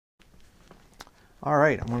All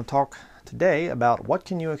right, I'm going to talk today about what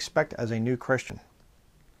can you expect as a new Christian.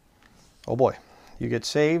 Oh boy, you get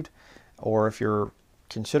saved, or if you're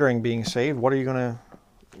considering being saved, what are you going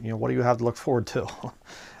to, what do you have to look forward to?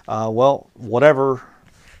 Well, whatever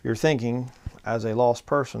you're thinking as a lost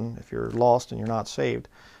person, if you're lost and you're not saved,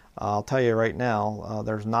 I'll tell you right now,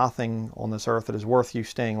 there's nothing on this earth that is worth you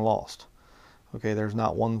staying lost. Okay, there's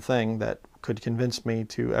not one thing that could convince me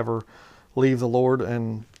to ever leave the Lord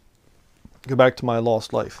and go back to my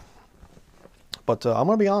lost life. But I'm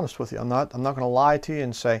going to be honest with you. I'm not going to lie to you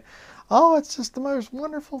and say, "Oh, it's just the most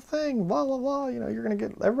wonderful thing." Blah blah blah. You're going to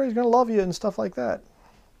get, everybody's going to love you and stuff like that.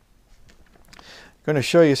 I'm going to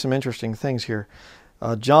show you some interesting things here.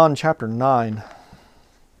 John chapter 9.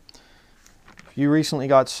 If you recently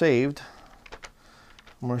got saved,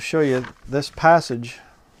 I'm going to show you this passage.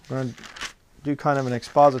 I'm going to do kind of an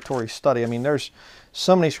expository study. I mean, there's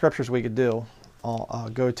so many scriptures we could do.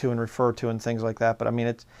 Go to and refer to and things like that. But I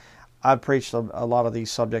mean, I've preached a lot of these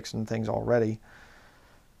subjects and things already.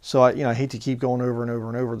 So I hate to keep going over and over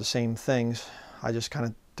and over the same things. I just kind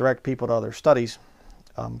of direct people to other studies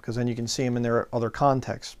because then you can see them in their other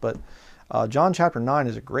contexts. But John chapter 9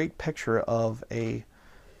 is a great picture of a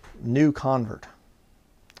new convert.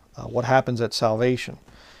 What happens at salvation.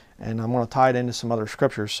 And I'm going to tie it into some other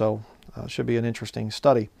scriptures, so it should be an interesting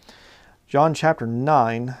study. John chapter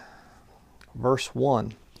 9, verse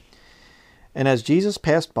 1. And as Jesus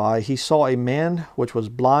passed by, he saw a man which was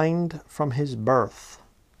blind from his birth.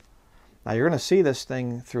 Now you're going to see this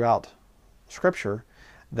thing throughout Scripture,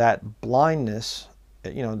 that blindness,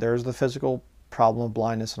 there's the physical problem of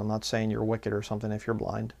blindness, and I'm not saying you're wicked or something if you're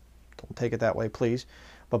blind. Don't take it that way, please.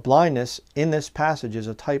 But blindness in this passage is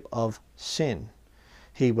a type of sin.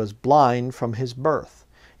 He was blind from his birth.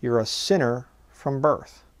 You're a sinner from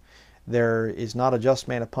birth. There is not a just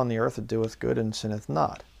man upon the earth that doeth good and sinneth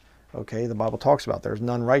not. Okay, the Bible talks about there's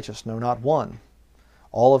none righteous, no, not one.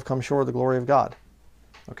 All have come short of the glory of God.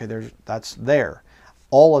 Okay, that's there.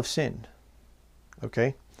 All have sinned.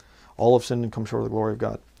 Okay, all have sinned and come short of the glory of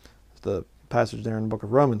God. The passage there in the book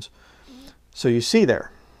of Romans. So you see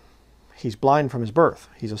there, he's blind from his birth.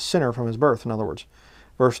 He's a sinner from his birth, in other words.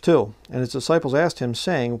 Verse 2, and his disciples asked him,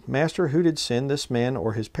 saying, Master, who did sin, this man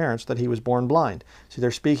or his parents, that he was born blind? See,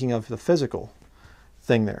 they're speaking of the physical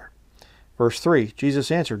thing there. Verse 3,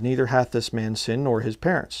 Jesus answered, Neither hath this man sinned nor his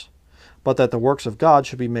parents, but that the works of God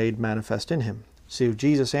should be made manifest in him. See,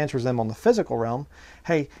 Jesus answers them on the physical realm.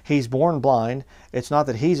 Hey, he's born blind. It's not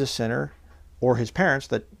that he's a sinner or his parents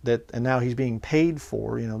and now he's being paid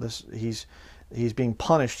for. He's being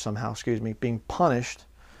punished somehow. Being punished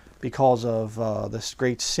because of this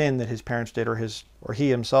great sin that his parents did or he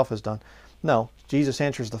himself has done. No, Jesus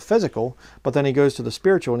answers the physical, but then he goes to the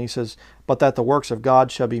spiritual and he says, but that the works of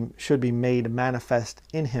God should be made manifest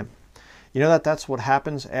in him. You know that's what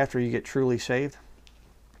happens after you get truly saved?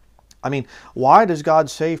 I mean, why does God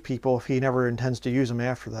save people if he never intends to use them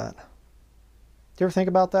after that? Do you ever think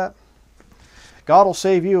about that? God will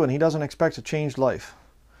save you and he doesn't expect a changed life,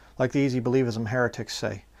 like the easy believism heretics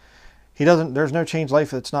say. There's no changed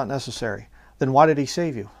life that's not necessary. Then why did he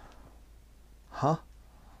save you? Huh?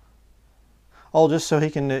 Oh, just so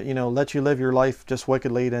he can, let you live your life just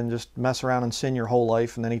wickedly, then just mess around and sin your whole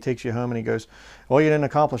life, and then he takes you home and he goes, well, you didn't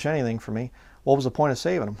accomplish anything for me. What was the point of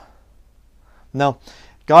saving him? No,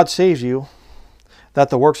 God saves you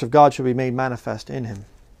that the works of God should be made manifest in him.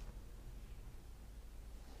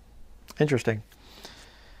 Interesting.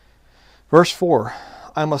 Verse 4.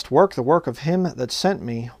 I must work the work of him that sent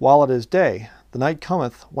me while it is day. The night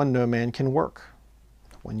cometh when no man can work.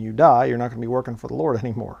 When you die, you're not going to be working for the Lord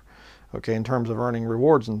anymore. Okay, in terms of earning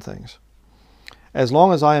rewards and things. As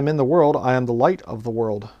long as I am in the world, I am the light of the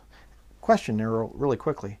world. Question there really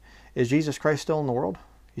quickly. Is Jesus Christ still in the world?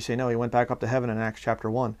 You say, no, he went back up to heaven in Acts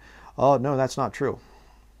chapter 1. Oh, no, that's not true.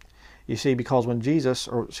 You see, because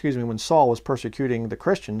when Saul was persecuting the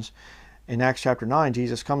Christians, in Acts chapter 9,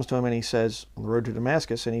 Jesus comes to him and he says, on the road to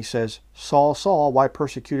Damascus, and he says, Saul, Saul, why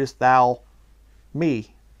persecutest thou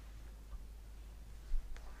me?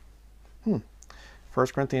 1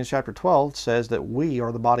 Corinthians chapter 12 says that we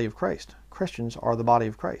are the body of Christ. Christians are the body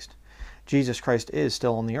of Christ. Jesus Christ is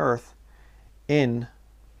still on the earth in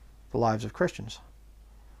the lives of Christians.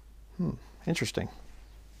 Interesting.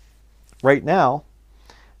 Right now,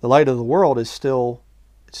 the light of the world is still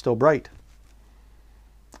bright.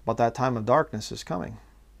 But that time of darkness is coming.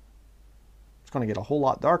 It's going to get a whole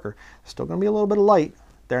lot darker. There's still going to be a little bit of light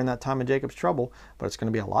there in that time of Jacob's trouble, but it's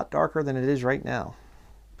going to be a lot darker than it is right now.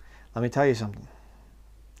 Let me tell you something.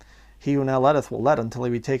 He who now letteth will let until he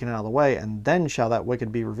be taken out of the way, and then shall that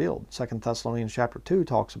wicked be revealed. 2 Thessalonians chapter 2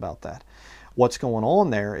 talks about that. What's going on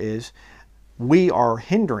there is we are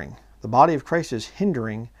hindering, the body of Christ is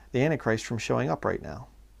hindering the Antichrist from showing up right now.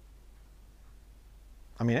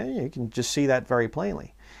 I mean, you can just see that very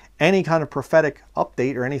plainly. Any kind of prophetic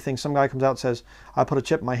update or anything, some guy comes out and says, I put a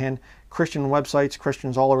chip in my hand, Christian websites,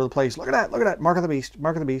 Christians all over the place, look at that, mark of the beast,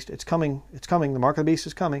 mark of the beast, it's coming, the mark of the beast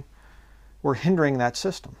is coming. We're hindering that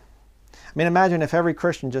system. I mean, imagine if every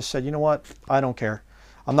Christian just said, you know what, I don't care.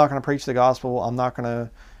 I'm not going to preach the gospel. I'm not going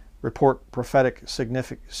to report prophetically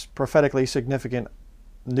significant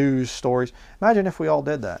news stories. Imagine if we all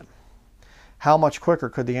did that. How much quicker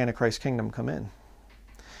could the Antichrist kingdom come in?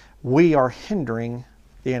 We are hindering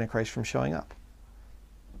the Antichrist from showing up.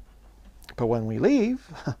 But when we leave,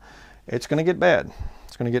 it's going to get bad.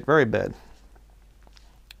 It's going to get very bad.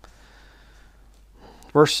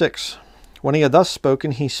 Verse 6. When he had thus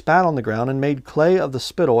spoken, he spat on the ground and made clay of the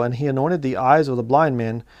spittle, and he anointed the eyes of the blind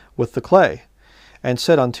man with the clay, and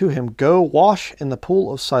said unto him, Go wash in the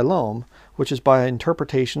pool of Siloam, which is by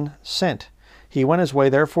interpretation sent. He went his way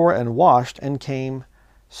therefore and washed, and came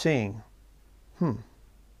seeing.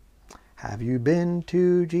 Have you been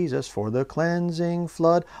to Jesus for the cleansing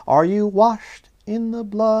flood? Are you washed in the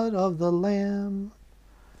blood of the Lamb?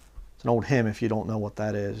 It's an old hymn if you don't know what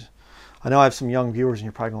that is. I know I have some young viewers and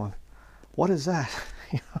you're probably going, what is that?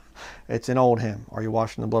 It's an old hymn. Are you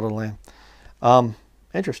washed in the blood of the Lamb?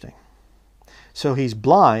 Interesting. So he's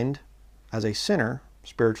blind as a sinner,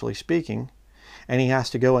 spiritually speaking, and he has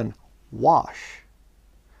to go and wash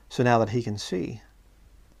so now that he can see.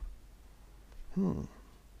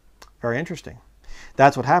 Very interesting.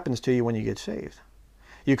 That's what happens to you when you get saved.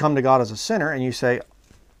 You come to God as a sinner and you say,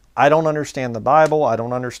 I don't understand the Bible. I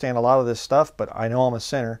don't understand a lot of this stuff, but I know I'm a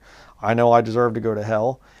sinner. I know I deserve to go to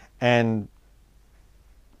hell. And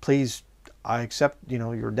please, I accept,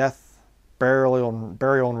 your death, burial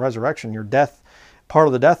and resurrection. Your death, part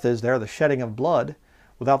of the death is there, the shedding of blood.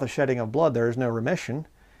 Without the shedding of blood, there is no remission.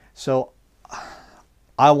 So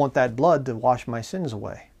I want that blood to wash my sins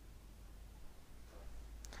away.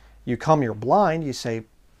 You come, you're blind, you say,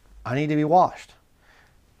 I need to be washed.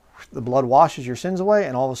 The blood washes your sins away,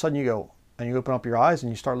 and all of a sudden you go, and you open up your eyes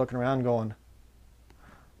and you start looking around going,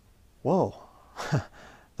 whoa,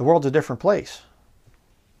 the world's a different place.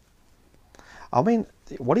 I mean,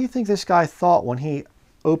 what do you think this guy thought when he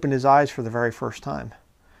opened his eyes for the very first time?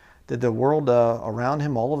 Did the world around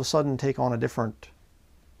him all of a sudden take on a different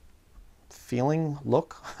feeling,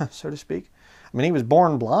 look, so to speak? I mean, he was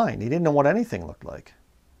born blind. He didn't know what anything looked like.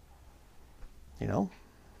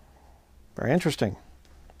 Very interesting.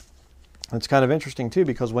 It's kind of interesting too,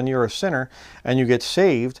 because when you're a sinner and you get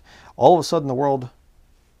saved, all of a sudden the world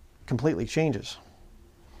completely changes.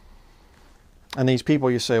 And these people,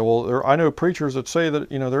 you say, well, I know preachers that say that,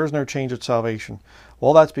 there is no change at salvation.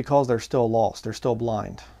 Well, that's because they're still lost. They're still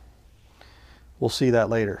blind. We'll see that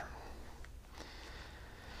later.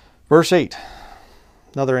 Verse 8,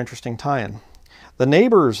 another interesting tie-in. The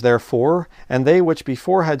neighbors, therefore, and they which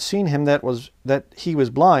before had seen him that he was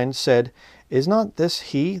blind, said, Is not this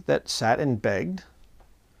he that sat and begged?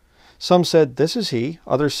 Some said, This is he.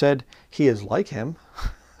 Others said, He is like him.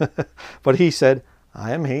 But he said,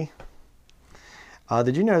 I am he.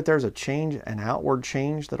 Did you know that there's a change, an outward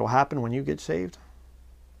change that will happen when you get saved?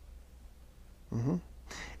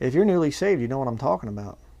 If you're newly saved, you know what I'm talking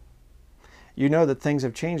about. You know that things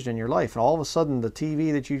have changed in your life. And all of a sudden, the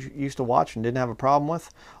TV that you used to watch and didn't have a problem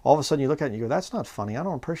with, all of a sudden you look at it and you go, that's not funny. I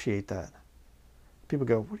don't appreciate that. People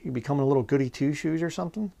go, what are you, becoming a little goody two-shoes or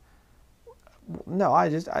something? No,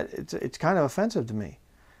 it's kind of offensive to me.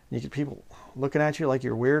 You get people looking at you like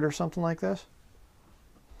you're weird or something like this.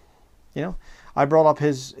 I brought up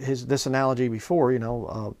this analogy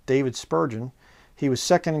before, David Spurgeon. He was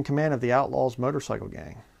second in command of the Outlaws motorcycle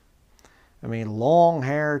gang. I mean, long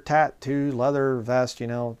hair, tattoo, leather vest,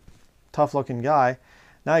 tough looking guy.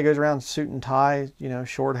 Now he goes around suit and tie,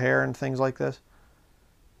 short hair and things like this.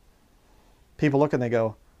 People look and they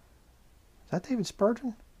go, is that David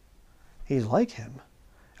Spurgeon? He's like him.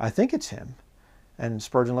 I think it's him. And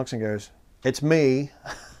Spurgeon looks and goes, it's me.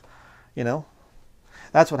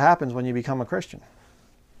 That's what happens when you become a Christian.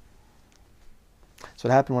 That's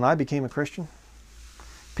what happened when I became a Christian.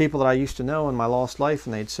 People that I used to know in my lost life,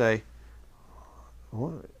 and they'd say,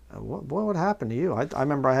 what would happen to you? I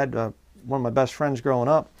remember I had one of my best friends growing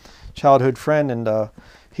up, childhood friend, and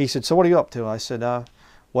he said, so what are you up to? I said,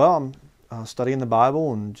 well, I'm studying the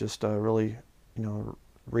Bible and just really,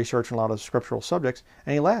 researching a lot of scriptural subjects.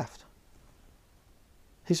 And he laughed.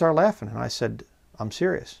 He started laughing, and I said, I'm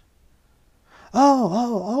serious.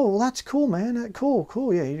 Oh, well, that's cool, man.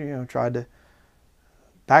 Cool. Yeah, tried to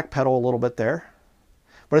backpedal a little bit there.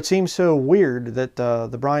 But it seems so weird that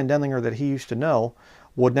the Brian Denlinger that he used to know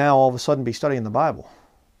would now all of a sudden be studying the Bible.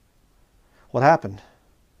 What happened?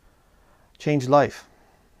 Changed life.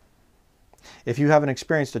 If you haven't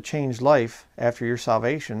experienced a changed life after your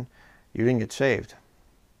salvation, you didn't get saved.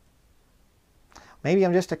 Maybe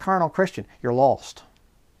I'm just a carnal Christian. You're lost.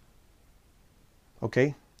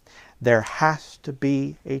 Okay? There has to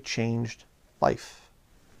be a changed life.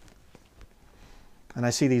 And I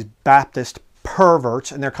see these Baptist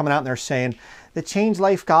perverts, and they're coming out and they're saying, the changed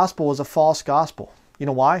life gospel is a false gospel. You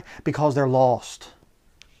know why? Because they're lost.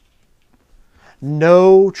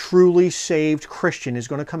 No truly saved Christian is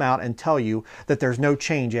going to come out and tell you that there's no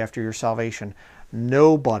change after your salvation.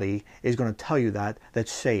 Nobody is going to tell you that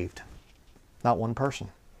that's saved. Not one person.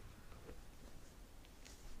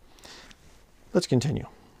 Let's continue.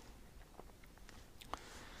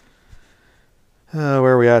 Where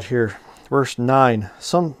are we at here? Verse 9.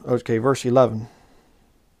 Verse 11.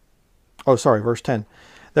 Oh, sorry, verse 10.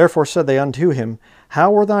 Therefore said they unto him,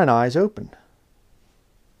 how were thine eyes opened?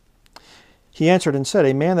 He answered and said,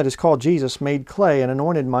 a man that is called Jesus made clay and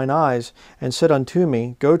anointed mine eyes, and said unto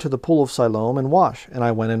me, go to the pool of Siloam and wash. And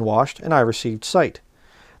I went and washed, and I received sight.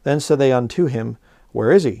 Then said they unto him,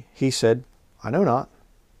 where is he? He said, I know not.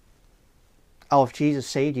 Oh, if Jesus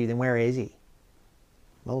saved you, then where is he?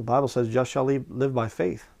 Well, the Bible says, just shall live by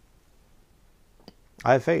faith.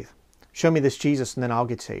 I have faith. Show me this Jesus, and then I'll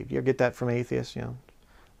get saved. You get that from atheists, you know,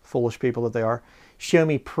 foolish people that they are. Show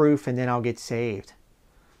me proof, and then I'll get saved.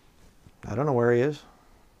 I don't know where he is.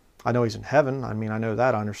 I know he's in heaven. I mean, I know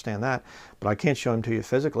that. I understand that. But I can't show him to you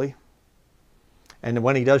physically. And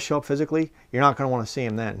when he does show up physically, you're not going to want to see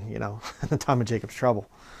him then, you know, at the time of Jacob's trouble.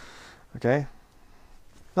 Okay?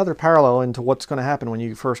 Another parallel into what's going to happen when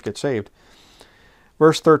you first get saved.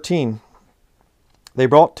 Verse 13. They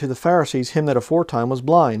brought to the Pharisees him that aforetime was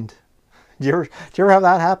blind. Do you ever have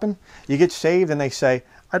that happen? You get saved and they say,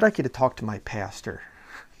 I'd like you to talk to my pastor.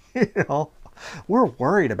 You know? We're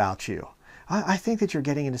worried about you. I think that you're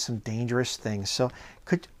getting into some dangerous things. So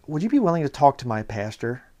would you be willing to talk to my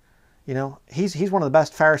pastor? You know, he's one of the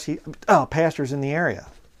best pastors in the area.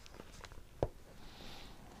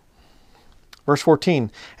 Verse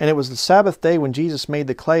 14, and it was the Sabbath day when Jesus made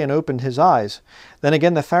the clay and opened his eyes. Then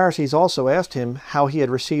again the Pharisees also asked him how he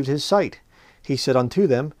had received his sight. He said unto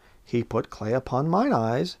them, he put clay upon mine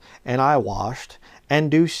eyes, and I washed,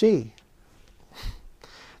 and do see.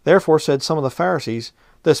 Therefore said some of the Pharisees,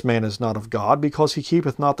 this man is not of God, because he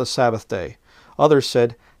keepeth not the Sabbath day. Others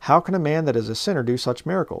said, how can a man that is a sinner do such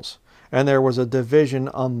miracles? And there was a division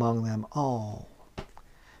among them. Oh,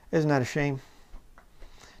 isn't that a shame?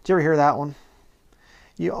 Did you ever hear that one?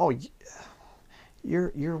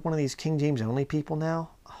 You're one of these King James only people now?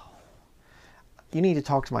 Oh, you need to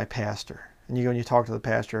talk to my pastor. And you go and you talk to the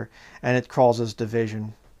pastor, and it causes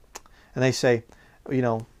division. And they say, you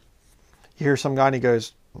know, you hear some guy and he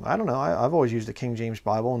goes, I don't know, I've always used the King James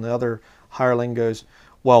Bible. And the other hireling goes,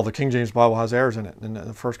 well, the King James Bible has errors in it. And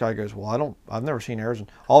the first guy goes, well, I've never seen errors.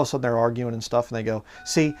 And all of a sudden they're arguing and stuff, and they go,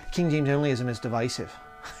 see, King James onlyism is divisive.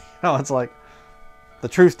 You know, it's like, the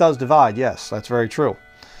truth does divide. Yes, that's very true.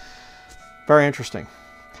 Very interesting.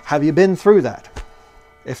 Have you been through that?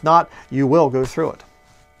 If not, you will go through it.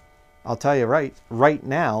 I'll tell you right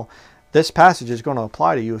now, this passage is going to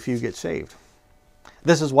apply to you if you get saved.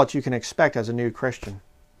 This is what you can expect as a new Christian.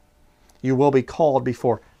 You will be called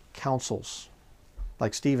before councils,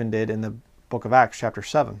 like Stephen did in the book of Acts, chapter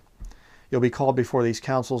 7. You'll be called before these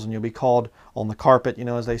councils, and you'll be called on the carpet, you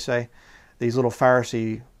know, as they say, these little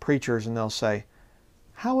Pharisee preachers, and they'll say,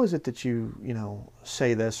 how is it that you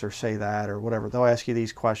say this or say that or whatever? They'll ask you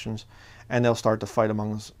these questions, and they'll start to fight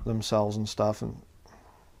among themselves and stuff. And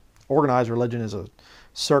organized religion is a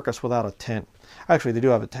circus without a tent. Actually, they do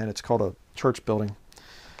have a tent. It's called a church building.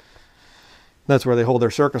 That's where they hold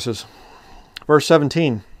their circuses. Verse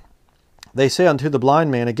 17, they say unto the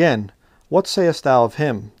blind man again, what sayest thou of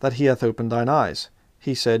him, that he hath opened thine eyes?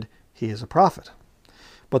 He said, he is a prophet.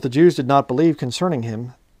 But the Jews did not believe concerning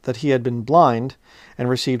him, that he had been blind and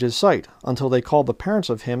received his sight, until they called the parents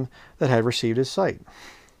of him that had received his sight.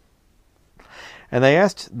 And they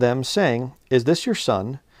asked them, saying, is this your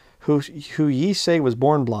son, who ye say was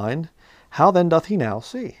born blind? How then doth he now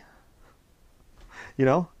see? You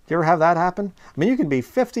know, do you ever have that happen? I mean, you can be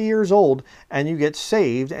 50 years old and you get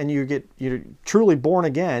saved and you're truly born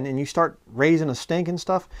again, and you start raising a stink and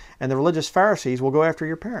stuff, and the religious Pharisees will go after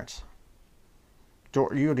your parents.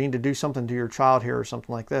 You need to do something to your child here or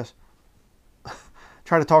something like this.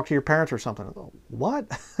 Try to talk to your parents or something. What?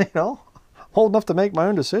 You know, I'm old enough to make my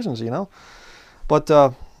own decisions, you know. But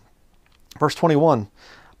verse 21,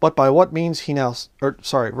 but by what means he now,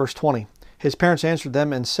 verse 20. His parents answered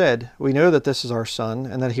them and said, we know that this is our son,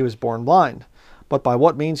 and that he was born blind. But by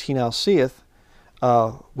what means he now seeth,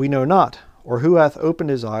 we know not. Or who hath opened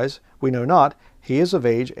his eyes, we know not. He is of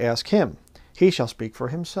age, ask him. He shall speak for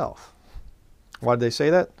himself. Why did they say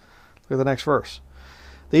that? Look at the next verse.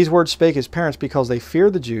 These words spake his parents because they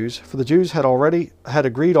feared the Jews, for the Jews had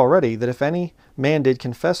agreed already that if any man did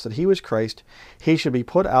confess that he was Christ, he should be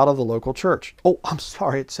put out of the local church. Oh, I'm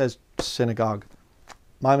sorry, it says synagogue.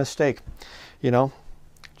 My mistake. You know,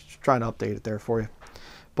 just trying to update it there for you.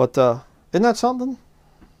 But isn't that something?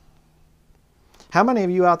 How many of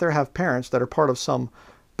you out there have parents that are part of some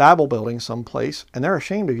Bible building someplace, and they're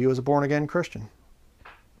ashamed of you as a born-again Christian?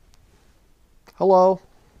 Hello?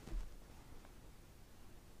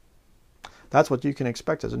 That's what you can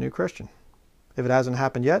expect as a new Christian. If it hasn't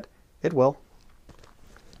happened yet, it will.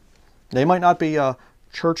 They might not be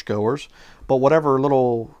churchgoers, but whatever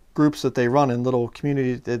little groups that they run in, little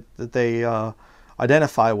communities that they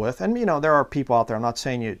identify with. And, you know, there are people out there. I'm not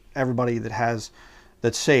saying everybody that's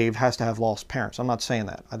saved has to have lost parents. I'm not saying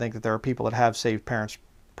that. I think that there are people that have saved parents.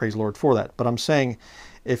 Praise the Lord for that. But I'm saying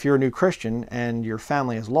if you're a new Christian and your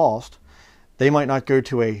family is lost, they might not go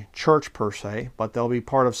to a church per se, but they'll be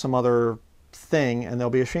part of some other thing and they'll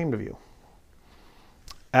be ashamed of you.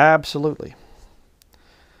 Absolutely.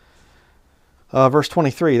 Verse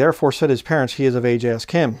 23, therefore said his parents, he is of age,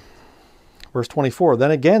 ask him. Verse 24,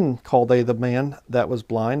 then again called they the man that was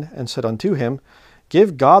blind and said unto him,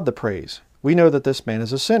 give God the praise. We know that this man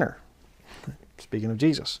is a sinner. Speaking of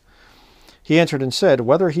Jesus. He answered and said,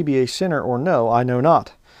 whether he be a sinner or no, I know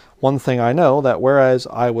not. One thing I know, that whereas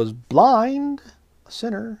I was blind, a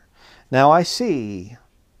sinner, now I see,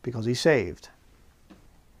 because he's saved.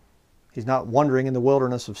 He's not wandering in the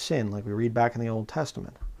wilderness of sin like we read back in the Old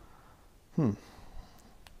Testament.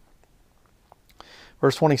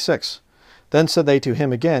 Verse 26, then said they to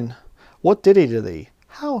him again, what did he to thee?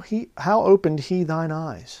 How opened he thine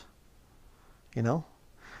eyes? You know?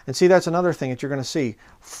 And see, that's another thing that you're going to see.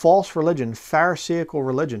 False religion, Pharisaical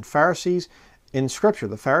religion. Pharisees in Scripture,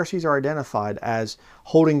 the Pharisees are identified as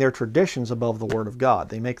holding their traditions above the Word of God.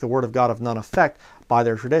 They make the Word of God of none effect by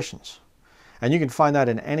their traditions. And you can find that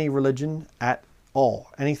in any religion at all,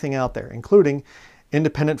 anything out there, including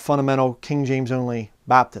independent, fundamental, King James only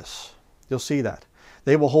Baptists. You'll see that.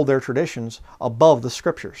 They will hold their traditions above the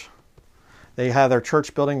Scriptures. They have their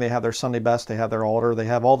church building, they have their Sunday best, they have their altar, they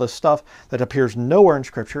have all this stuff that appears nowhere in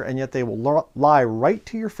Scripture, and yet they will lie right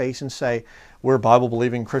to your face and say, we're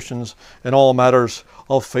Bible-believing Christians in all matters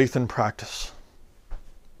of faith and practice.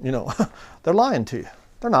 You know, they're lying to you.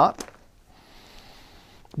 They're not.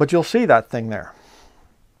 But you'll see that thing there.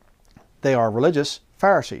 They are religious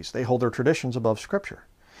Pharisees. They hold their traditions above Scripture.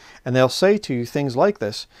 And they'll say to you things like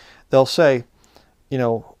this. They'll say,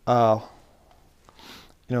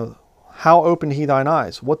 how opened he thine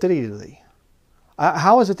eyes? What did he to thee?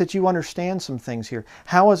 How is it that you understand some things here?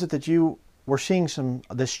 How is it that you were seeing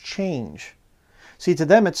this change? See, to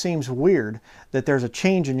them it seems weird that there's a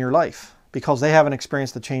change in your life because they haven't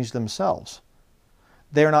experienced the change themselves.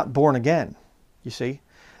 They're not born again, you see.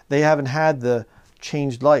 They haven't had the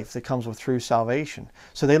changed life that comes with true salvation.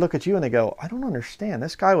 So they look at you and they go, I don't understand.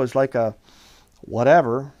 This guy was like a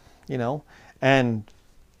whatever, and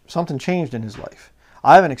something changed in his life.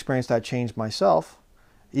 I haven't experienced that change myself,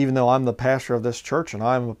 even though I'm the pastor of this church and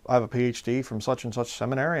I have a PhD from such and such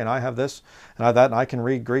seminary and I have this and I have that and I can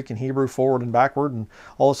read Greek and Hebrew forward and backward and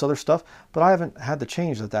all this other stuff, but I haven't had the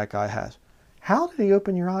change that guy has. How did he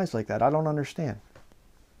open your eyes like that? I don't understand.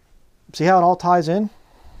 See how it all ties in?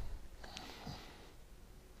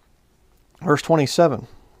 Verse 27,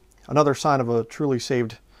 another sign of a truly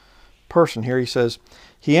saved person here. He says,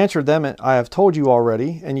 he answered them, I have told you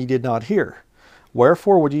already, and ye did not hear.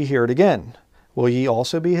 Wherefore would ye hear it again? Will ye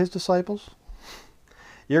also be his disciples?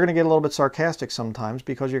 You're going to get a little bit sarcastic sometimes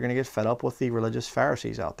because you're going to get fed up with the religious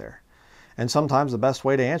Pharisees out there. And sometimes the best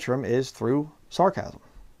way to answer them is through sarcasm.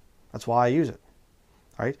 That's why I use it.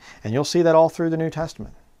 Right? And you'll see that all through the New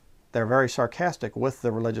Testament. They're very sarcastic with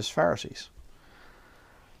the religious Pharisees.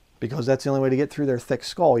 Because that's the only way to get through their thick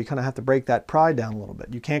skull. You kind of have to break that pride down a little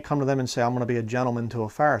bit. You can't come to them and say, I'm going to be a gentleman to a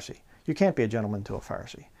Pharisee. You can't be a gentleman to a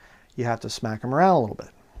Pharisee. You have to smack them around a little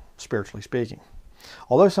bit, spiritually speaking.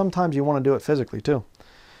 Although sometimes you want to do it physically too.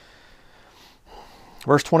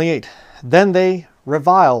 Verse 28, then they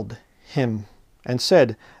reviled him and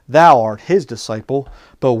said, thou art his disciple,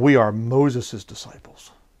 but we are Moses'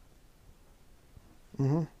 disciples.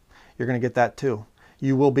 You're going to get that too.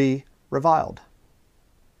 You will be reviled.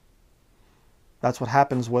 That's what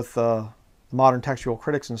happens with modern textual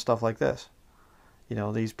critics and stuff like this.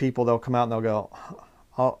 These people, they'll come out and they'll go,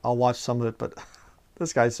 I'll watch some of it, but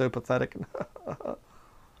this guy's so pathetic.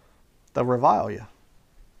 They'll revile you.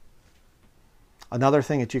 Another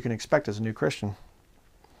thing that you can expect as a new Christian.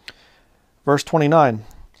 Verse 29,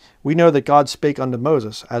 we know that God spake unto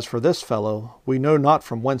Moses, as for this fellow, we know not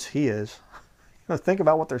from whence he is. Think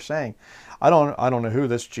about what they're saying. I don't know who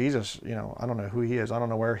this Jesus, I don't know who he is. I don't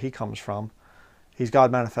know where he comes from. He's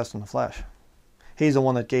God manifest in the flesh. He's the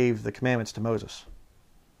one that gave the commandments to Moses.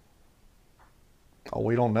 Oh,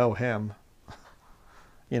 we don't know him.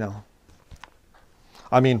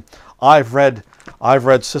 I mean, I've read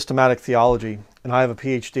systematic theology, and I have a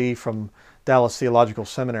PhD from Dallas Theological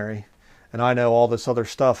Seminary, and I know all this other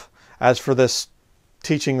stuff. As for this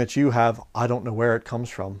teaching that you have, I don't know where it comes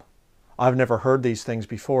from. I've never heard these things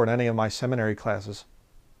before in any of my seminary classes.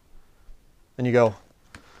 And you go,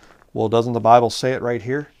 well, doesn't the Bible say it right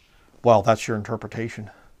here? Well, that's your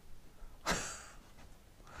interpretation.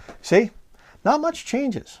 See? Not much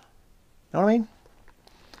changes. You know what I mean?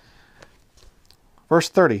 Verse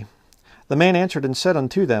 30. The man answered and said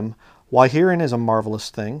unto them, why, herein is a marvelous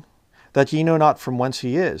thing, that ye know not from whence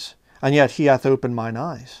he is, and yet he hath opened mine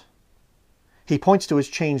eyes. He points to his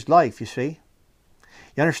changed life, you see.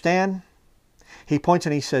 You understand? He points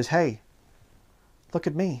and he says, hey, look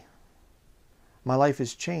at me. My life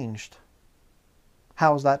is changed.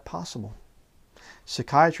 How is that possible?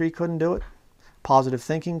 Psychiatry couldn't do it. Positive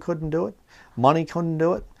thinking couldn't do it. Money couldn't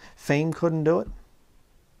do it. Fame couldn't do it.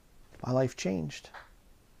 My life changed.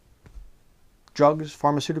 Drugs,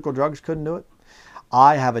 pharmaceutical drugs couldn't do it.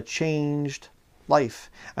 I have a changed life.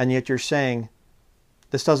 And yet you're saying,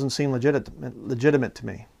 this doesn't seem legitimate to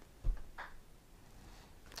me.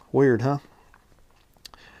 Weird, huh?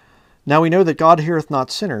 Now we know that God heareth not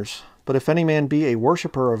sinners, but if any man be a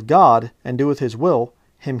worshipper of God, and doeth his will,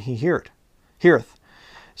 him he heareth.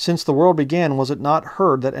 Since the world began, was it not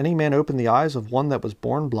heard that any man opened the eyes of one that was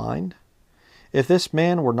born blind? If this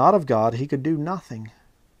man were not of God, he could do nothing.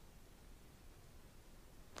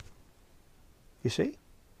 You see?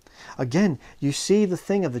 Again, you see the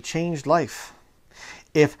thing of the changed life.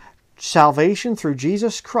 If salvation through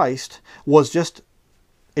Jesus Christ was just,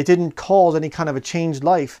 it didn't cause any kind of a changed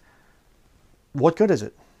life, what good is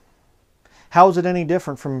it? How is it any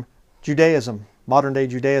different from Judaism, modern day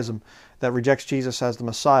Judaism, that rejects Jesus as the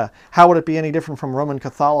Messiah? How would it be any different from Roman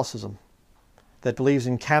Catholicism, that believes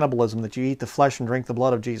in cannibalism, that you eat the flesh and drink the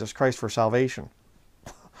blood of Jesus Christ for salvation?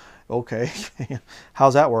 Okay,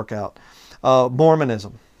 how's that work out?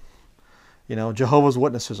 Mormonism, Jehovah's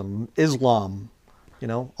Witnessism, Islam,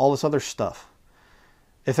 all this other stuff.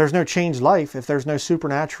 If there's no changed life, if there's no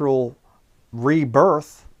supernatural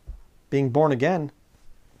rebirth, being born again,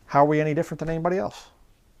 how are we any different than anybody else?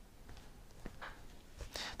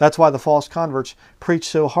 That's why the false converts preach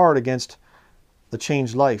so hard against the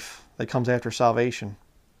changed life that comes after salvation,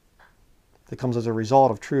 that comes as a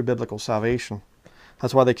result of true biblical salvation.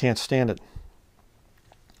 That's why they can't stand it.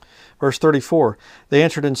 Verse 34, they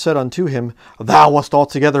answered and said unto him, thou wast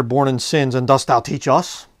altogether born in sins, and dost thou teach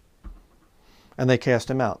us? And they cast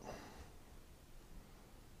him out.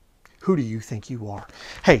 Who do you think you are?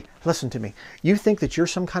 Hey, listen to me. You think that you're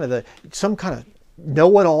some kind of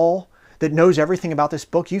know-it-all that knows everything about this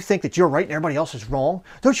book? You think that you're right and everybody else is wrong?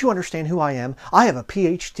 Don't you understand who I am? I have a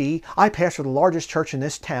PhD. I pastor the largest church in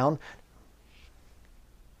this town.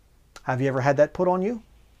 Have you ever had that put on you?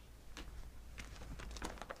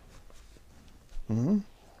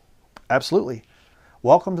 Absolutely.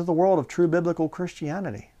 Welcome to the world of true biblical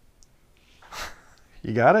Christianity.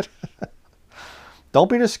 You got it? Don't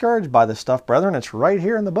be discouraged by this stuff, brethren. It's right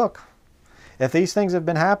here in the book. If these things have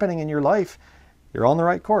been happening in your life, you're on the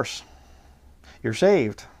right course. You're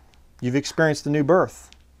saved. You've experienced the new birth.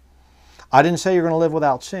 I didn't say you're going to live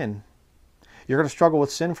without sin. You're going to struggle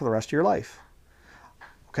with sin for the rest of your life.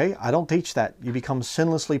 Okay? I don't teach that. You become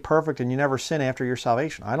sinlessly perfect and you never sin after your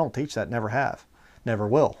salvation. I don't teach that. Never have. Never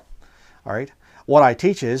will. All right? What I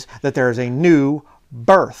teach is that there is a new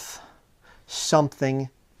birth. Something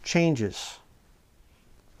changes.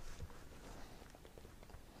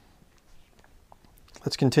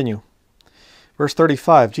 Let's continue. Verse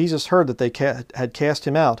 35, Jesus heard that they had cast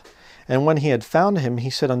him out, and when he had found him, he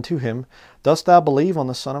said unto him, dost thou believe on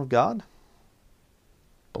the Son of God?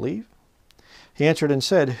 Believe? He answered and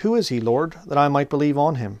said, who is he, Lord, that I might believe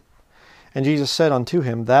on him? And Jesus said unto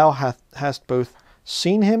him, thou hast both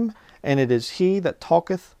seen him, and it is he that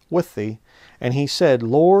talketh with thee. And he said,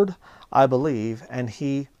 Lord, I believe, and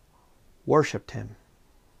he worshipped him.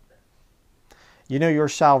 You know, your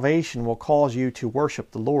salvation will cause you to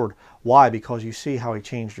worship the Lord. Why? Because you see how he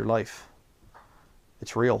changed your life.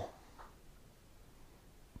 It's real.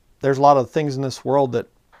 There's a lot of things in this world that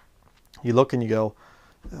you look and you go,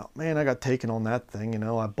 oh, man, I got taken on that thing.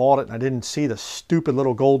 I bought it and I didn't see the stupid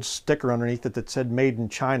little gold sticker underneath it that said made in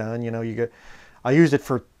China. And you go, I used it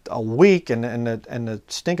for a week, and the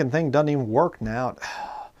stinking thing doesn't even work now.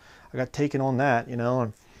 I got taken on that, you know.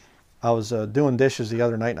 And I was doing dishes the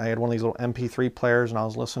other night, and I had one of these little MP3 players, and I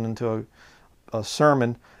was listening to a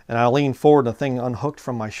sermon, and I leaned forward, and the thing unhooked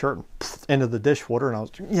from my shirt and into the dishwater, and I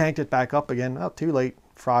was yanked it back up again. Oh, too late,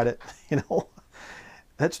 fried it, you know.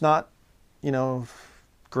 That's not, you know,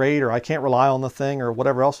 great, or I can't rely on the thing or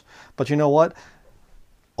whatever else. But you know what?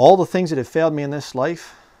 All the things that have failed me in this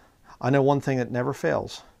life, I know one thing that never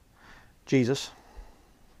fails. Jesus.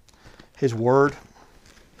 His Word.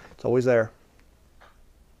 It's always there.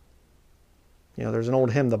 You know, there's an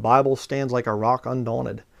old hymn, the Bible stands like a rock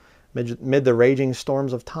undaunted mid the raging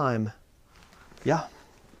storms of time. Yeah,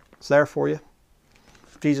 it's there for you.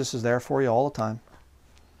 Jesus is there for you all the time.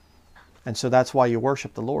 And so that's why you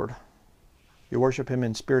worship the Lord. You worship Him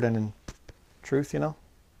in spirit and in truth, you know.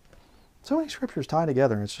 So many scriptures tie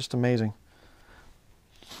together. It's just amazing.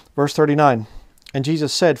 Verse 39. And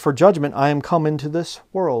Jesus said, for judgment I am come into this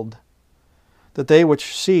world, that they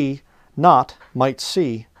which see not might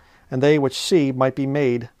see, and they which see might be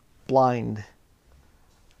made blind.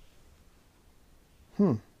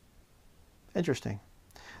 Interesting.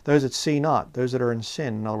 Those that see not, those that are in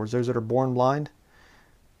sin, in other words, those that are born blind,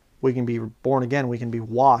 we can be born again, we can be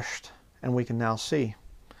washed, and we can now see.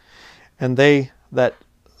 And they that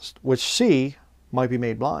which see might be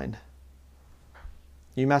made blind.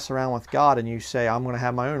 You mess around with God and you say, I'm going to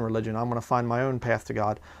have my own religion, I'm going to find my own path to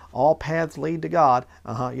God. All paths lead to God.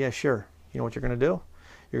 Yeah, sure. You know what you're going to do?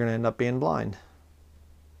 You're going to end up being blind.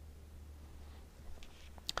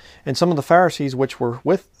 And some of the Pharisees which were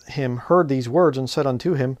with him heard these words and said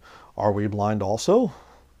unto him, are we blind also?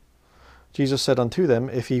 Jesus said unto them,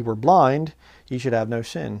 if ye were blind, ye should have no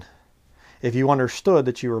sin. If you understood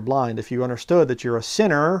that you were blind, if you understood that you're a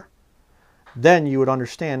sinner, then you would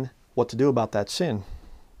understand what to do about that sin.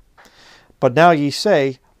 But now ye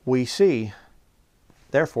say, we see,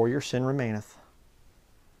 therefore your sin remaineth.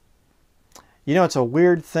 You know, it's a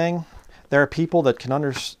weird thing. There are people that can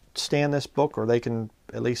understand this book, or they can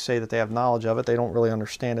at least say that they have knowledge of it. They don't really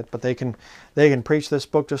understand it, but they can preach this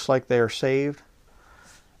book just like they are saved.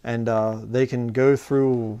 And they can go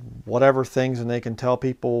through whatever things, and they can tell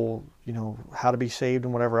people, you know, how to be saved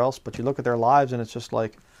and whatever else. But you look at their lives, and it's just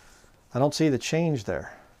like, I don't see the change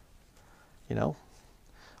there. You know,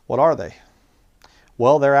 what are they?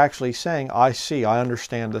 Well, they're actually saying, I see, I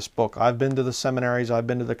understand this book. I've been to the seminaries, I've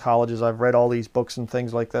been to the colleges, I've read all these books and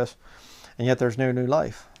things like this. And yet there's no new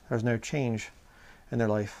life. There's no change in their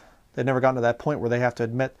life. They've never gotten to that point where they have to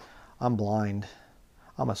admit, I'm blind.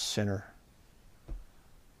 I'm a sinner.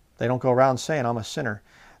 They don't go around saying, I'm a sinner.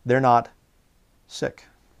 They're not sick.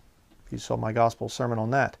 You saw my gospel sermon on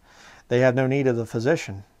that. They have no need of the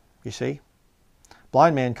physician, you see.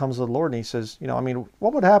 Blind man comes to the Lord and he says, you know, I mean,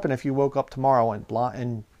 what would happen if you woke up tomorrow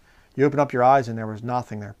and you opened up your eyes and there was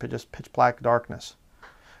nothing there, just pitch black darkness.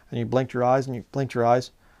 And you blinked your eyes and you blinked your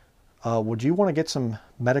eyes. Would you want to get some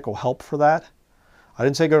medical help for that? I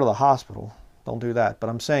didn't say go to the hospital. Don't do that. But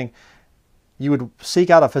I'm saying you would seek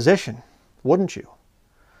out a physician, wouldn't you?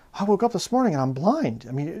 I woke up this morning and I'm blind.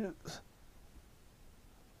 I mean,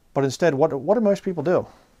 but instead, what do most people do?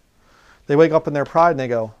 They wake up in their pride and they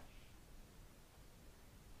go,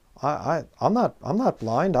 I'm not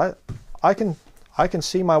blind. I can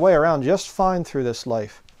see my way around just fine through this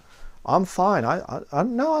life. I'm fine.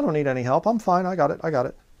 No, I don't need any help. I'm fine. I got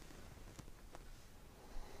it.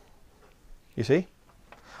 You see?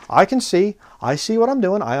 I can see. I see what I'm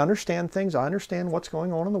doing. I understand things. I understand what's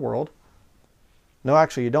going on in the world. No,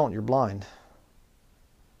 actually you don't. You're blind.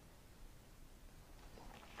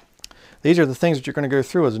 These are the things that you're going to go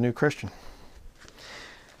through as a new Christian.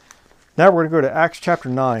 Now we're going to go to Acts chapter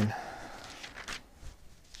 9.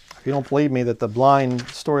 If you don't believe me that the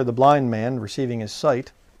story of the blind man receiving his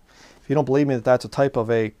sight, if you don't believe me that that's a type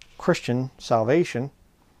of a Christian salvation,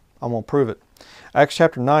 I'm going to prove it. Acts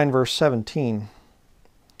chapter 9 verse 17.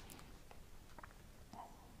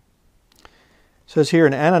 It says here,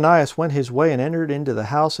 and Ananias went his way and entered into the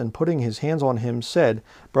house, and putting his hands on him said,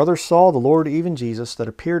 Brother Saul, the Lord, even Jesus, that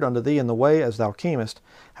appeared unto thee in the way as thou camest,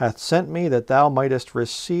 hath sent me that thou mightest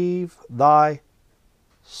receive thy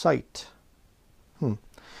sight,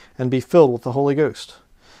 and be filled with the Holy Ghost.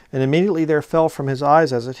 And immediately there fell from his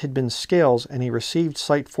eyes as it had been scales, and he received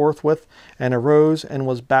sight forthwith, and arose and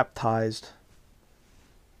was baptized.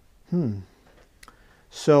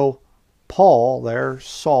 So Paul, there,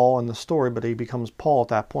 Saul in the story, but he becomes Paul at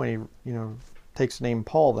that point. He, takes the name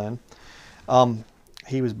Paul then.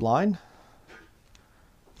 He was blind.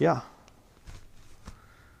 Yeah.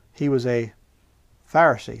 He was a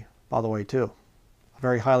Pharisee, by the way, too. A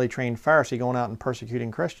very highly trained Pharisee going out and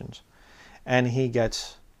persecuting Christians. and he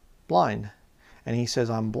gets blind. And he says,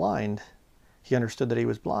 I'm blind. He understood that he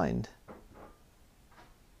was blind.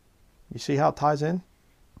 You see how it ties in?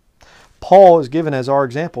 Paul is given as our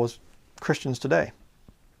example as Christians today.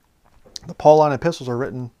 The Pauline epistles are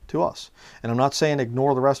written to us. And I'm not saying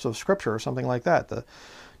ignore the rest of Scripture or something like that. The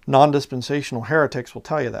non-dispensational heretics will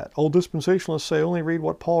tell you that. Oh, dispensationalists say only read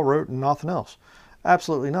what Paul wrote and nothing else.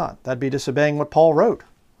 Absolutely not. That'd be disobeying what Paul wrote.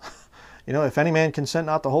 You know, if any man consent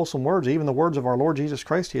not to wholesome words, even the words of our Lord Jesus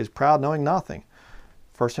Christ, he is proud, knowing nothing.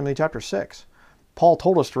 1 Timothy chapter 6. Paul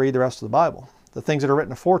told us to read the rest of the Bible. The things that are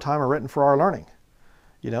written aforetime are written for our learning.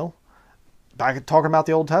 You know, back talking about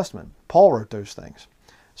the Old Testament, Paul wrote those things.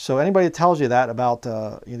 So anybody that tells you that about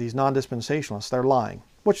these non-dispensationalists, they're lying,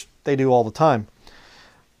 which they do all the time.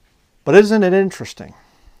 But isn't it interesting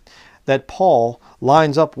that Paul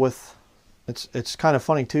lines up with, it's kind of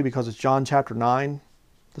funny too, because it's John chapter 9,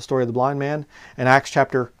 the story of the blind man, and Acts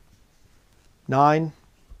chapter 9.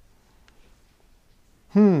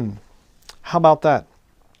 How about that?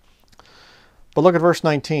 But look at verse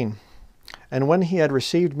 19. And when he had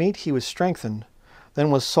received meat, he was strengthened. Then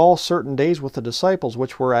was Saul certain days with the disciples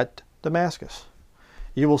which were at Damascus.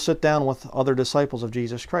 You will sit down with other disciples of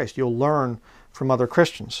Jesus Christ. You'll learn from other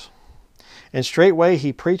Christians. And straightway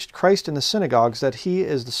he preached Christ in the synagogues, that he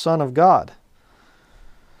is the Son of God.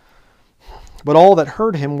 But all that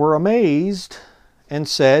heard him were amazed, and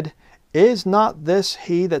said, Is not this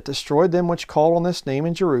he that destroyed them which call on this name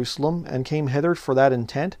in Jerusalem, and came hither for that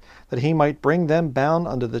intent, that he might bring them bound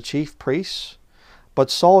unto the chief priests?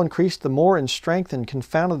 But Saul increased the more in strength, and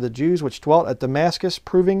confounded the Jews which dwelt at Damascus,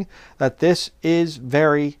 proving that this is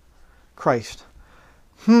very Christ.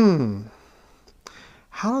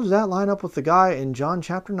 How does that line up with the guy in John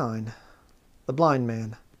chapter 9, the blind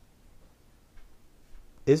man?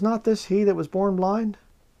 Is not this he that was born blind?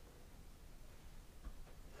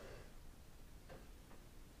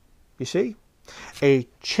 You see? A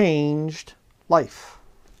changed life.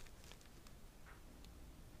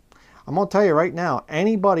 I'm going to tell you right now,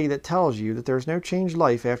 anybody that tells you that there's no changed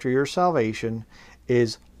life after your salvation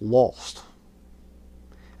is lost.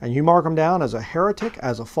 And you mark them down as a heretic,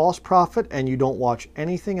 as a false prophet, and you don't watch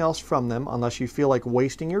anything else from them unless you feel like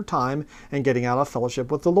wasting your time and getting out of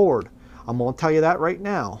fellowship with the Lord. I'm going to tell you that right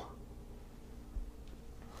now.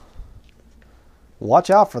 Watch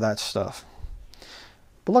out for that stuff.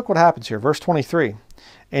 But look what happens here. Verse 23.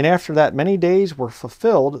 And after that many days were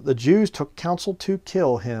fulfilled, the Jews took counsel to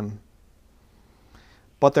kill him.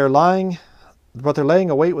 But their laying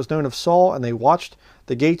await was known of Saul, and they watched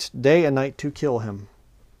the gates day and night to kill him.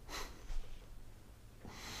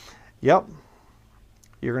 Yep.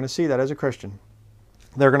 You're going to see that as a Christian.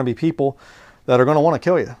 There are going to be people that are going to want to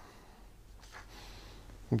kill you.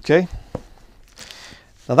 Okay?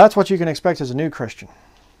 Now that's what you can expect as a new Christian.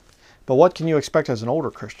 But what can you expect as an older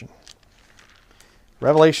Christian?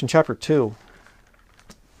 Revelation chapter 2.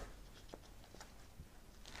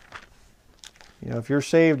 You know, if you're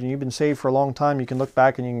saved and you've been saved for a long time, you can look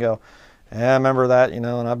back and you can go, I remember that, you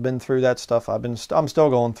know, and I've been through that stuff. I'm still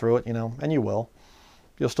going through it, you know, and you will.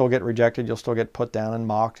 You'll still get rejected. You'll still get put down and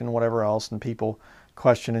mocked and whatever else, and people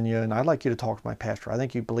questioning you. And I'd like you to talk to my pastor. I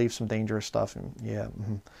think you believe some dangerous stuff. And yeah,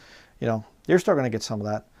 you know, you're still going to get some of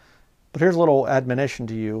that. But here's a little admonition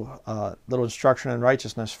to you, little instruction in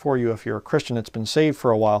righteousness for you if you're a Christian that's been saved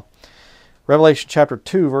for a while. Revelation chapter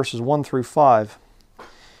 2, verses 1 through 5.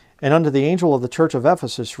 And unto the angel of the church of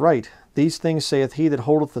Ephesus write, These things saith he that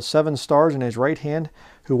holdeth the 7 stars in his right hand,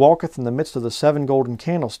 who walketh in the midst of the 7 golden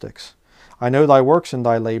candlesticks. I know thy works and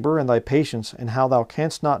thy labor and thy patience, and how thou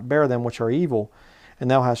canst not bear them which are evil.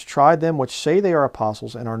 And thou hast tried them which say they are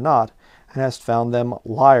apostles, and are not, and hast found them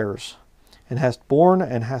liars. And hast borne,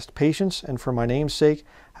 and hast patience, and for my name's sake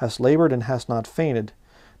hast labored, and hast not fainted.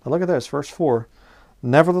 Now look at this, verse 4.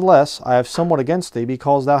 Nevertheless, I have somewhat against thee,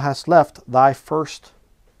 because thou hast left thy first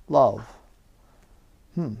love.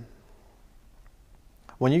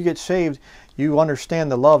 When you get saved, you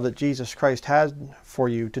understand the love that Jesus Christ has for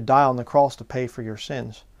you to die on the cross to pay for your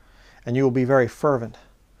sins. And you will be very fervent,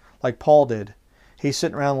 like Paul did. He's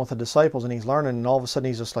sitting around with the disciples and he's learning, and all of a sudden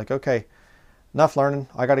he's just like, okay, enough learning.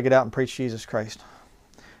 I got to get out and preach Jesus Christ.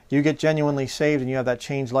 You get genuinely saved and you have that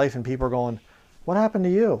changed life, and people are going, what happened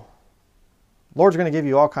to you? The Lord's going to give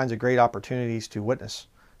you all kinds of great opportunities to witness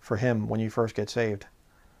for Him when you first get saved.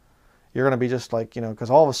 You're going to be just like, you know, because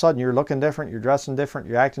all of a sudden you're looking different, you're dressing different,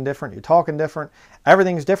 you're acting different, you're talking different.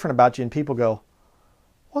 Everything's different about you, and people go,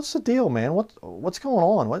 what's the deal, man? What's going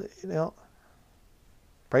on? What, you know?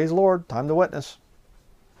 Praise the Lord, time to witness.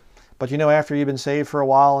 But you know, after you've been saved for a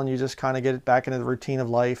while and you just kind of get back into the routine of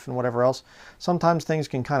life and whatever else, sometimes things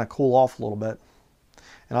can kind of cool off a little bit.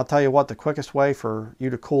 And I'll tell you what, the quickest way for you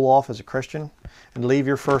to cool off as a Christian and leave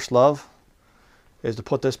your first love is to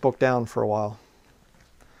put this book down for a while.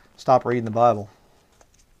 Stop reading the Bible.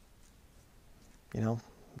 You know,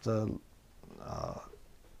 it's a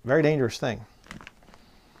very dangerous thing.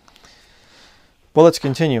 Well, let's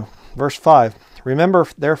continue. Verse 5. Remember,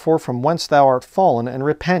 therefore, from whence thou art fallen, and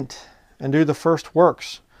repent, and do the first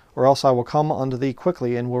works, or else I will come unto thee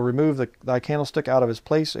quickly, and will remove thy candlestick out of his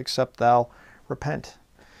place, except thou repent.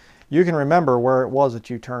 You can remember where it was that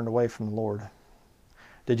you turned away from the Lord.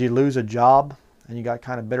 Did you lose a job, and you got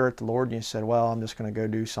kind of bitter at the Lord, and you said, well, I'm just going to go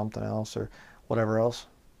do something else, or whatever else?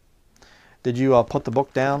 Did you put the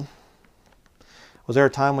book down? Was there a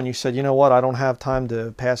time when you said, you know what, I don't have time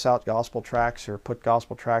to pass out gospel tracts or put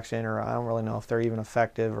gospel tracts in, or I don't really know if they're even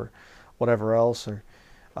effective, or whatever else? Or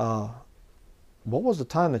what was the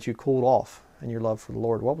time that you cooled off in your love for the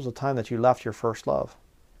Lord? What was the time that you left your first love?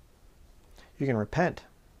 You can repent,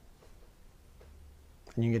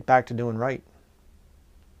 and you can get back to doing right.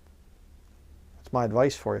 That's my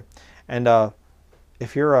advice for you. And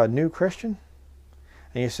if you're a new Christian,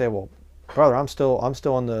 and you say, well, brother, I'm still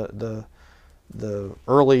in the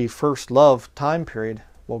early first love time period.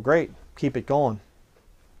 Well, great. Keep it going.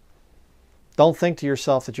 Don't think to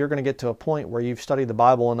yourself that you're going to get to a point where you've studied the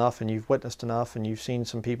Bible enough and you've witnessed enough and you've seen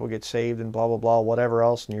some people get saved and blah, blah, blah, whatever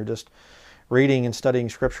else, and you're just reading and studying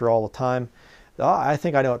Scripture all the time. I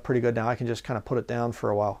think I know it pretty good now. I can just kind of put it down for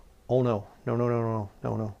a while. Oh, no. No, no, no, no,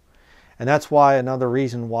 no, no. And that's why, another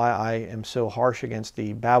reason why I am so harsh against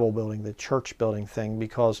the Babel building, the church building thing,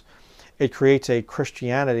 because it creates a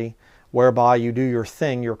Christianity whereby you do your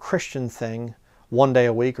thing, your Christian thing, 1 day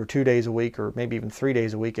a week or 2 days a week or maybe even 3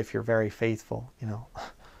 days a week if you're very faithful, you know.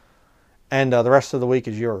 And the rest of the week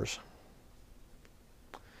is yours.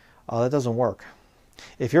 That doesn't work.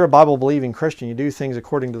 If you're a Bible-believing Christian, you do things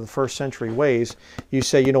according to the first century ways. You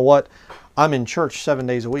say, you know what, I'm in church 7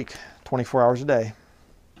 days a week, 24 hours a day.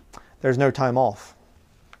 There's no time off.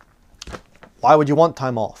 Why would you want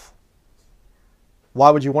time off? Why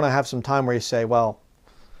would you want to have some time where you say, well,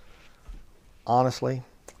 honestly,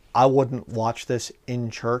 I wouldn't watch this in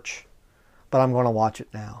church, but I'm going to watch it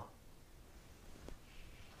now.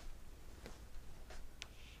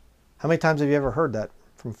 How many times have you ever heard that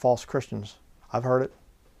from false Christians? I've heard it.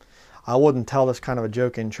 I wouldn't tell this kind of a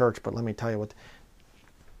joke in church, but let me tell you what.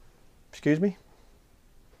 Excuse me?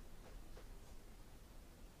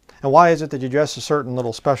 And why is it that you dress a certain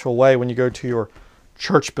little special way when you go to your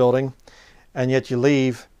church building, and yet you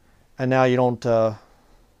leave, and now you don't,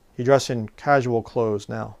 you dress in casual clothes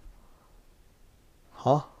now?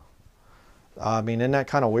 Huh? I mean, isn't that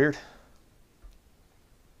kind of weird?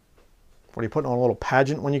 What, are you putting on a little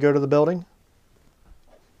pageant when you go to the building?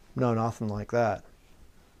 No, nothing like that.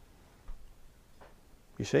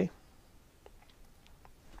 You see?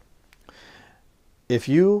 If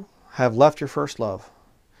you have left your first love,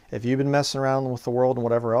 if you've been messing around with the world and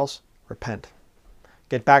whatever else, repent.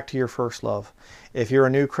 Get back to your first love. If you're a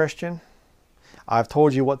new Christian, I've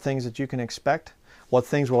told you what things that you can expect, what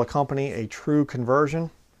things will accompany a true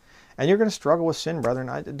conversion. And you're going to struggle with sin,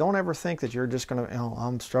 brethren. Don't ever think that you're just going to,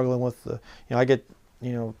 I'm struggling with the, I get,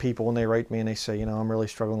 people when they write me and they say, I'm really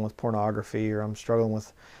struggling with pornography, or I'm struggling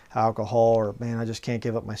with alcohol, or man, I just can't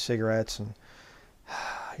give up my cigarettes, and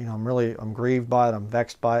I'm grieved by it, I'm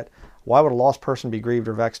vexed by it. Why would a lost person be grieved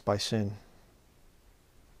or vexed by sin?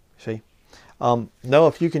 See? No,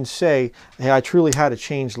 if you can say, hey, I truly had a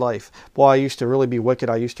changed life. Boy, I used to really be wicked.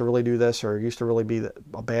 I used to really do this, or I used to really be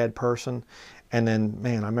a bad person. And then,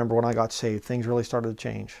 man, I remember when I got saved, things really started to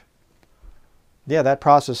change. Yeah, that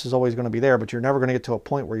process is always going to be there, but you're never going to get to a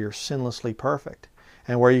point where you're sinlessly perfect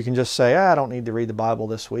and where you can just say, I don't need to read the Bible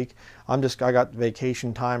this week. I got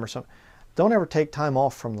vacation time or something. Don't ever take time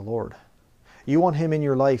off from the Lord. You want Him in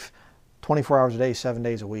your life 24 hours a day, 7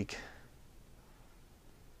 days a week.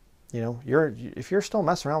 If you're still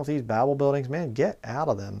messing around with these Babel buildings, man, get out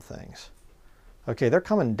of them things. Okay, they're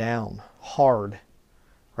coming down hard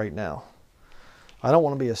right now. I don't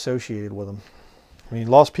want to be associated with them. I mean,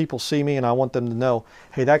 lost people see me and I want them to know,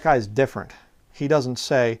 hey, that guy's different. He doesn't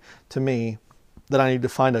say to me that I need to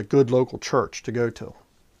find a good local church to go to.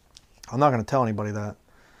 I'm not going to tell anybody that.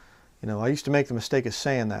 I used to make the mistake of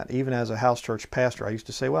saying that. Even as a house church pastor, I used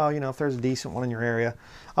to say, well, if there's a decent one in your area.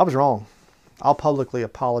 I was wrong. I'll publicly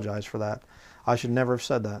apologize for that. I should never have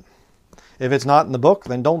said that. If it's not in the book,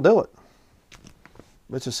 then don't do it.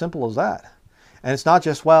 It's as simple as that. And it's not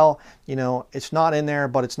just, well, it's not in there,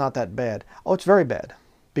 but it's not that bad. Oh, it's very bad,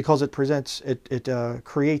 because it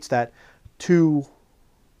creates that two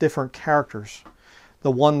different characters. The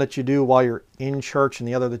one that you do while you're in church and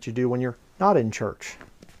the other that you do when you're not in church.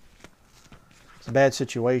 It's a bad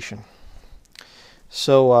situation.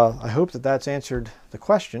 So I hope that that's answered the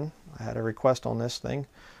question. I had a request on this thing.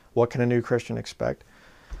 What can a new Christian expect?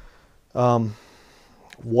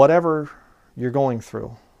 Whatever you're going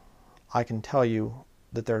through, I can tell you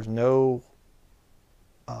that there's no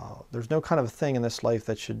kind of a thing in this life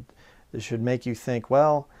that should make you think,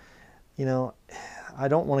 well, you know, I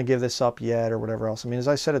don't want to give this up yet or whatever else. I mean, as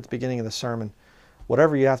I said at the beginning of the sermon,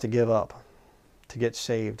 whatever you have to give up to get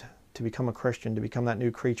saved, to become a Christian, to become that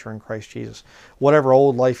new creature in Christ Jesus, whatever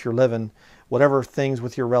old life you're living, whatever things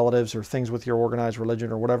with your relatives or things with your organized religion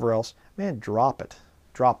or whatever else, man, drop it.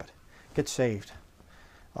 Drop it. Get saved.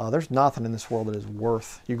 There's nothing in this world that is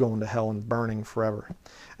worth you going to hell and burning forever.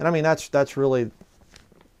 And I mean, that's really,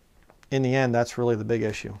 in the end, that's really the big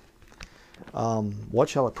issue. What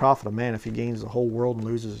shall it profit a man if he gains the whole world and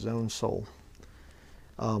loses his own soul?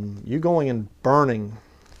 You going and burning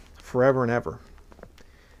forever and ever.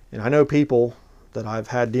 And I know people that I've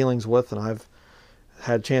had dealings with, and I've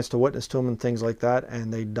had a chance to witness to them and things like that,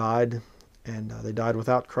 and they died, and they died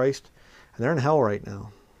without Christ, and they're in hell right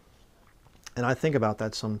now. And I think about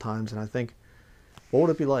that sometimes, and I think, what would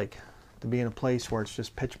it be like to be in a place where it's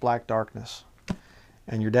just pitch black darkness,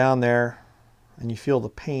 and you're down there, and you feel the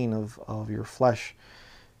pain of your flesh,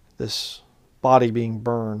 this body being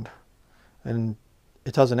burned, and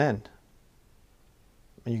it doesn't end.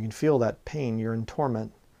 And you can feel that pain, you're in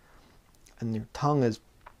torment, and your tongue is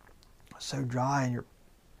so dry, and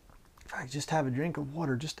if I just have a drink of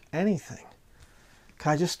water, just anything.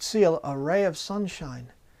 Can I just see a ray of sunshine?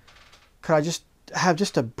 Could I just have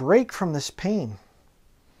just a break from this pain?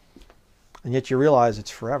 And yet you realize it's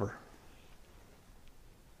forever.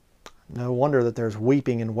 No wonder that there's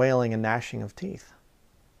weeping and wailing and gnashing of teeth.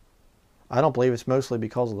 I don't believe it's mostly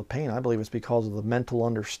because of the pain. I believe it's because of the mental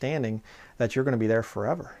understanding that you're going to be there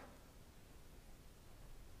forever.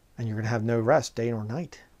 And you're going to have no rest day nor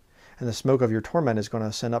night. And the smoke of your torment is going to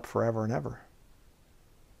ascend up forever and ever.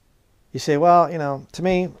 You say, well, you know, to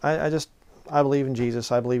me, I believe in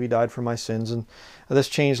Jesus. I believe he died for my sins. And this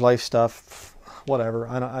changed life stuff, whatever.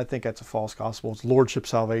 I think that's a false gospel. It's lordship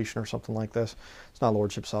salvation or something like this. It's not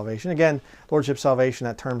lordship salvation. Again, lordship salvation,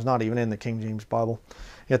 that term's not even in the King James Bible.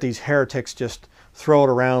 Yet these heretics just throw it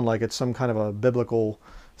around like it's some kind of a biblical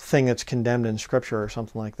thing that's condemned in Scripture or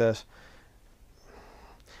something like this.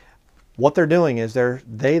 What they're doing is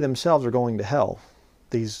they themselves are going to hell.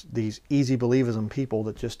 These easy believism people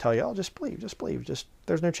that just tell you, oh, just believe,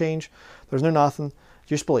 there's no change, there's no nothing,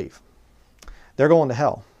 just believe. They're going to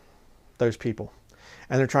hell, those people.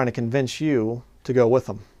 And they're trying to convince you to go with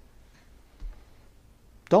them.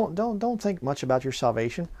 Don't think much about your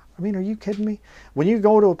salvation. I mean, are you kidding me? When you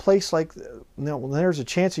go to a place like, when there's a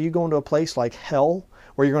chance of you going to a place like hell,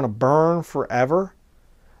 where you're going to burn forever,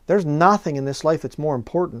 there's nothing in this life that's more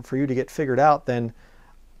important for you to get figured out than,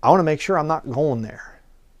 I want to make sure I'm not going there.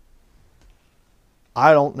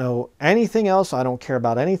 I don't know anything else. I don't care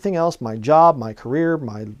about anything else. My job, my career,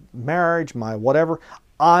 my marriage, my whatever.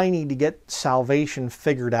 I need to get salvation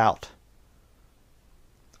figured out.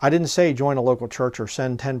 I didn't say join a local church or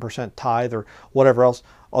send 10% tithe or whatever else,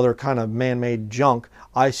 other kind of man-made junk.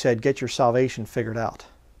 I said get your salvation figured out.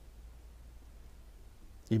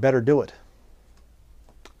 You better do it.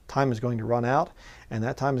 Time is going to run out, and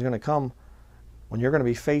that time is going to come when you're going to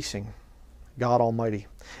be facing God Almighty.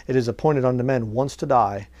 It is appointed unto men once to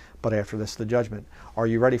die, but after this the judgment. Are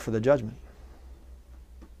you ready for the judgment?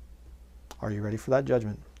 Are you ready for that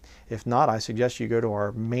judgment? If not, I suggest you go to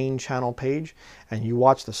our main channel page and you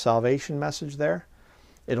watch the salvation message there.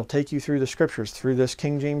 It'll take you through the Scriptures, through this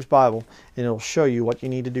King James Bible, and it'll show you what you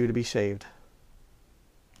need to do to be saved.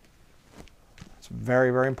 It's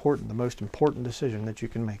very, very important, the most important decision that you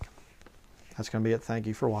can make. That's going to be it. Thank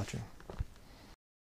you for watching.